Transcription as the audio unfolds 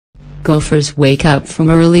Gophers wake up from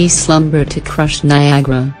early slumber to crush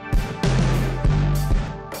Niagara.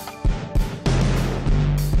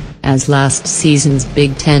 As last season's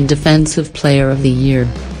Big Ten Defensive Player of the Year,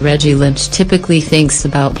 Reggie Lynch typically thinks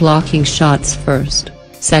about blocking shots first,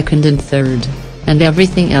 second and third, and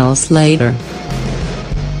everything else later.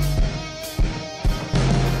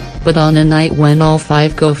 But on a night when all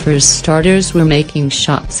 5 Gophers starters were making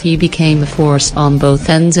shots, he became a force on both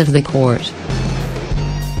ends of the court.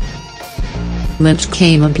 Lynch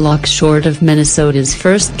came a block short of Minnesota's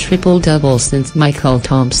first triple-double since Michael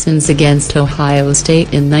Thompson's against Ohio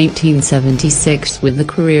State in 1976 with a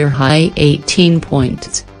career-high 18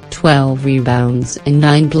 points, 12 rebounds and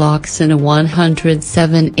 9 blocks in a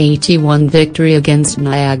 107-81 victory against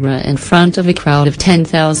Niagara in front of a crowd of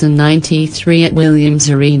 10,093 at Williams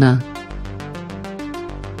Arena.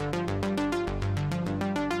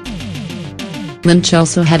 Lynch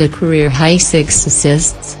also had a career-high 6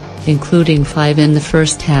 assists, including 5 in the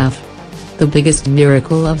first half. The biggest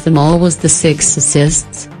miracle of them all was the 6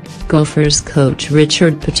 assists, Gophers coach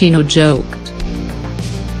Richard Pitino joked.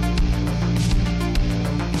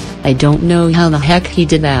 "I don't know how the heck he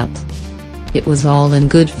did that. It was all in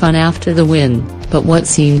good fun after the win, but what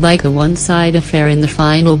seemed like a one-side affair in the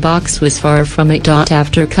final box was far from it."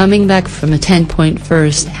 After coming back from a 10-point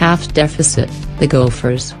first-half deficit, the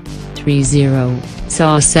Gophers, 3-0,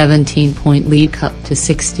 saw a 17-point lead cut to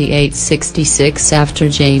 68-66 after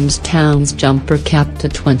Jamestown's jumper capped a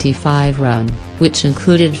 25 run, which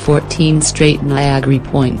included 14 straight Niagara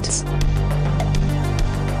points.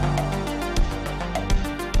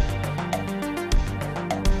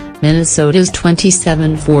 Minnesota's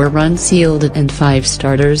 27-4 run sealed it, and 5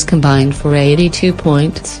 starters combined for 82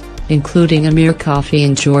 points, including Amir Coffey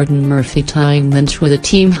and Jordan Murphy, tying Lynch with a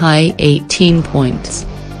team-high 18 points.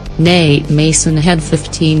 Nate Mason had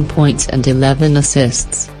 15 points and 11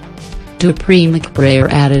 assists. Dupree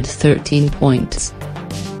McBrayer added 13 points.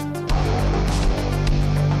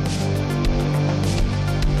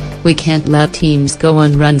 "We can't let teams go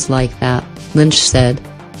on runs like that," Lynch said.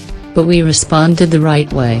 "But we responded the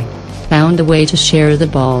right way, found a way to share the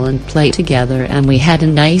ball and play together, and we had a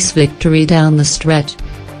nice victory down the stretch."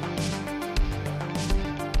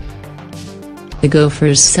 The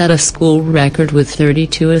Gophers set a school record with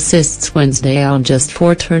 32 assists Wednesday on just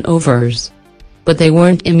 4 turnovers. But they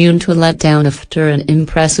weren't immune to a letdown after an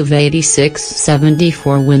impressive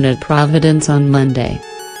 86-74 win at Providence on Monday.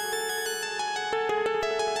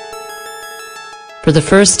 For the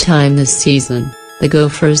first time this season, the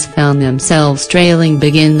Gophers found themselves trailing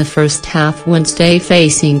big in the first half Wednesday,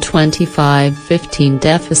 facing 25-15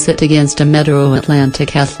 deficit against a Metro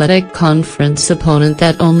Atlantic Athletic Conference opponent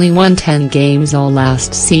that only won 10 games all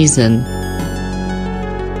last season.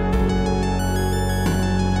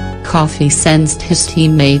 Coffey sensed his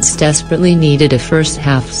teammates desperately needed a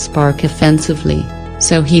first-half spark offensively,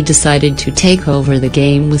 so he decided to take over the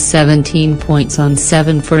game with 17 points on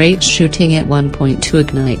 7 for 8 shooting at one point to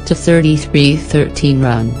ignite a 33-13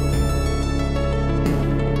 run.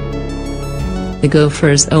 The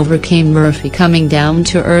Gophers overcame Murphy coming down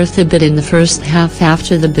to earth a bit in the first half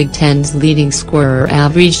after the Big Ten's leading scorer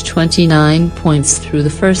averaged 29 points through the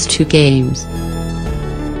first 2 games.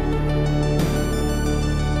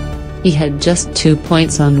 He had just 2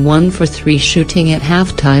 points on 1 for 3 shooting at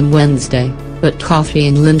halftime Wednesday, but Coffey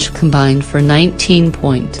and Lynch combined for 19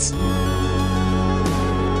 points.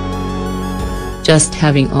 "Just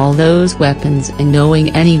having all those weapons and knowing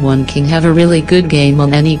anyone can have a really good game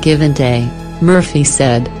on any given day," Murphy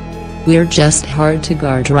said. "We're just hard to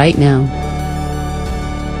guard right now."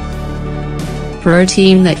 For a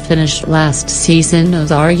team that finished last season as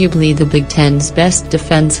arguably the Big Ten's best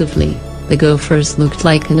defensively, the Gophers looked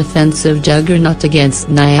like an offensive juggernaut against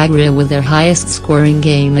Niagara with their highest scoring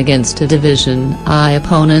game against a Division I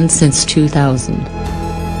opponent since 2000.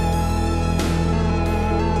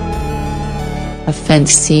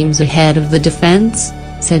 "Offense seems ahead of the defense,"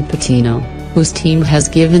 said Pitino, whose team has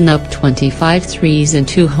given up 25 threes in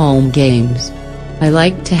 2 home games. "I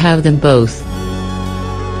like to have them both.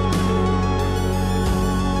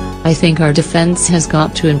 I think our defense has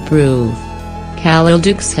got to improve." Khalil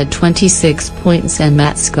Dukes had 26 points and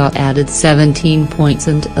Matt Scott added 17 points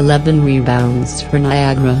and 11 rebounds for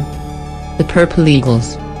Niagara. The Purple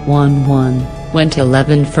Eagles, 1-1, went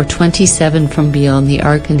 11 for 27 from beyond the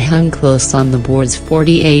arc and hung close on the boards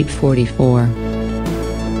 48-44.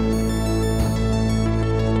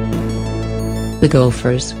 The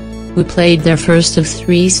Gophers, who played their first of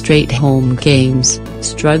 3 straight home games,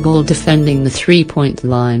 struggled defending the three-point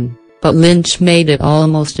line, but Lynch made it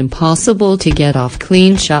almost impossible to get off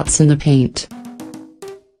clean shots in the paint.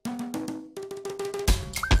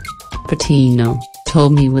 Patino,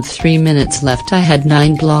 told me with 3 minutes left I had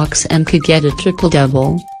 9 blocks and could get a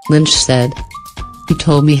triple-double, Lynch said. He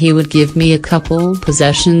told me he would give me a couple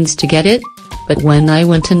possessions to get it, but when I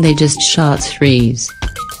went in they just shot threes.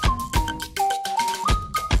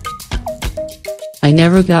 I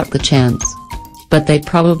never got the chance. But they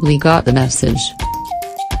probably got the message.